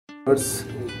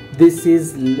This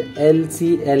is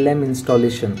Lclm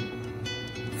installation.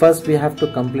 First we have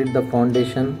to complete the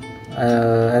foundation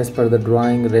as per the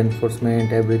drawing,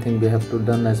 reinforcement, everything we have to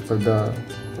done as per the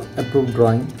approved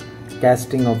drawing,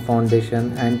 casting of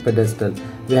foundation and pedestal.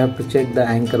 We have to check the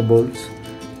anchor bolts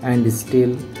and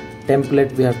steel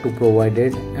template we have to provide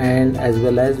it, and as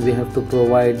well as we have to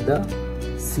provide the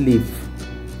sleeve.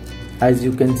 As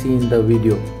you can see in the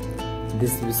video,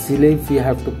 this sleeve we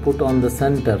have to put on the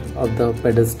center of the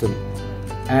pedestal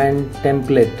and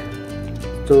template.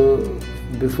 So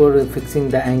before fixing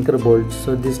the anchor bolts,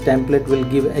 so this template will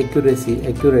give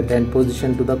accurate and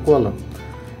position to the column.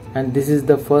 And this is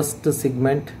the first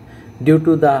segment. Due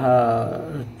to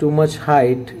the too much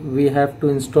height, we have to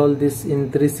install this in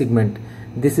 3 segments.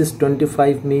 This is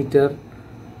 25 meter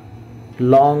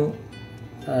long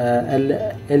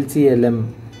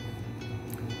Lclm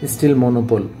steel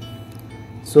monopole.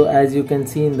 So as you can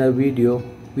see in the video,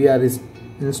 we are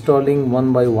installing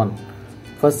one by one.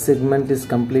 First segment is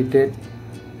completed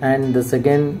and the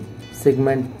second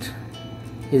segment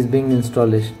is being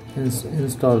installed.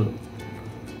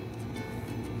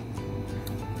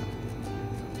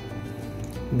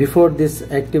 Before this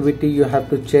activity, you have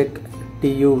to check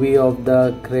TUV of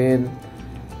the crane,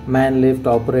 man lift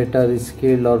operator is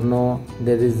skilled or no.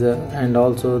 And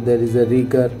also there is a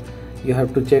rigger. You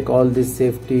have to check all these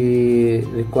safety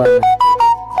requirements.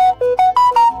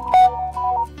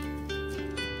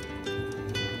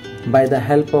 By the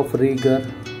help of rigger,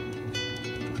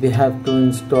 we have to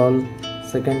install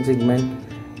second segment,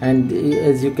 and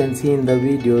as you can see in the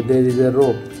video, there is a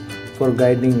rope for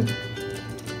guiding.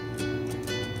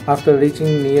 After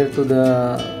reaching near to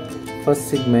the first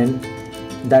segment,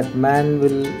 that man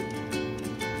will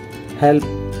help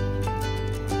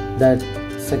that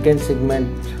second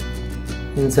segment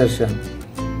insertion,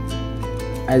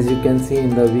 as you can see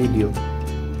in the video.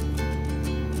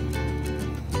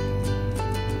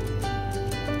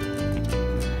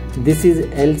 This is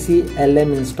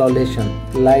Lclm installation,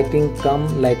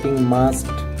 lighting mast,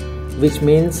 which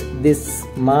means this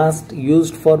mast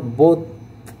used for both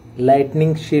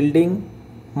lightning shielding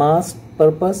mast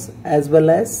purpose as well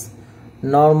as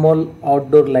normal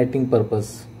outdoor lighting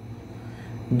purpose.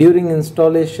 During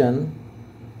installation,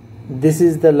 this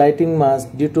is the lighting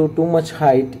mast. Due to too much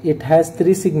height, it has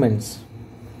 3 segments.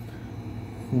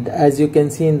 As you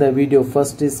can see in the video,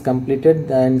 first is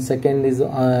completed and second is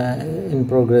in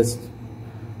progress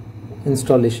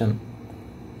installation.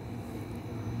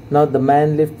 Now the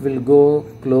man lift will go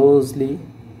closely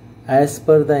as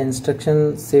per the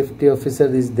instruction. Safety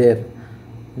officer is there.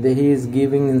 He is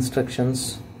giving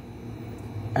instructions,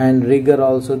 and rigger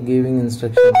also giving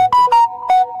instructions.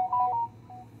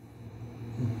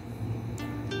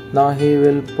 Now he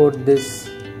will put this,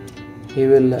 he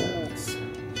will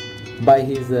by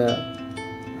his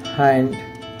hand,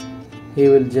 he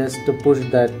will just push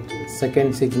that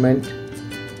second segment.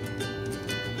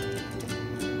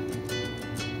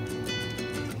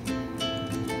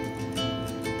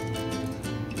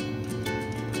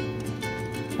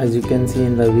 As you can see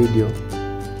in the video.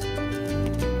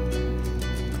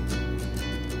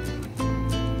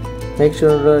 Make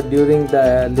sure during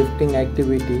the lifting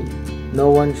activity, no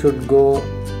one should go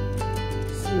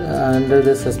under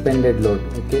the suspended load.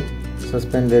 Okay,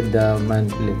 suspended the man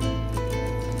lift.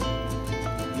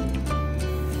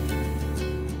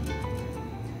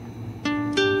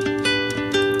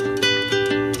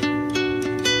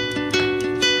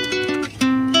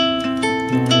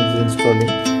 Now it is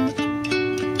installing.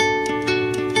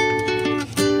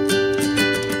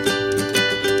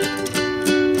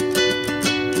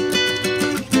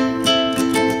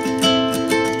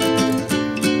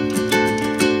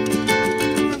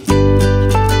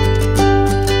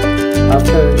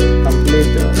 After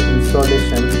complete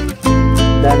installation,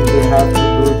 then we have to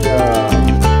do the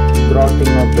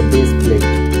grouting of the base plate,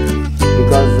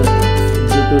 because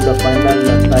due to the final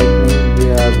tightening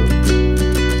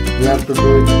we have to do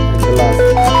it at the last.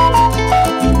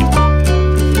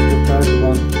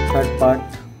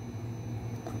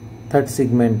 Third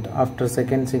segment. After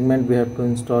second segment, we have to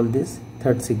install this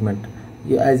third segment.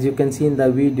 As you can see in the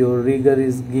video, rigger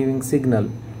is giving signal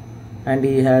and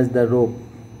he has the rope,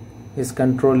 is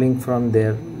controlling from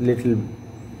there little.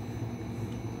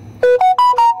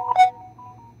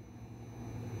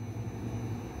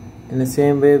 In the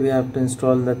same way, we have to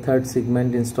install the third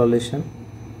segment installation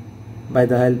by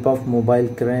the help of mobile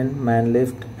crane, man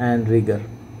lift and rigger,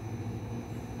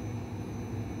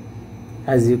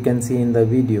 as you can see in the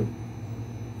video.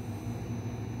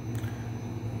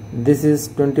 This is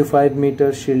 25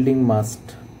 meter shielding mast.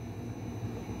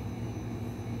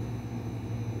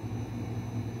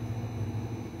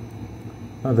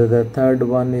 Now the third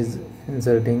one is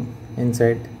inserting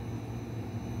inside.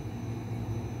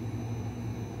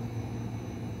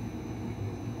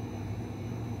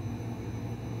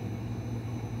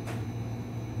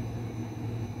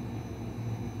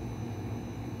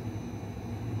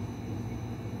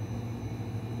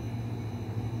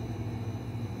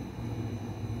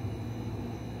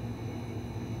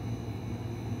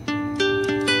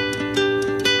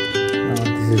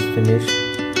 Is finished,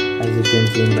 as you can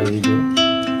see in the video.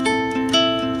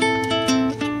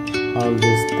 All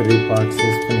these three parts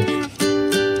is finished.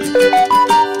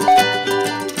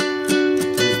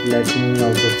 This lightning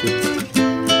also fixed.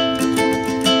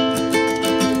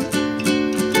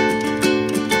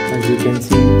 As you can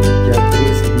see,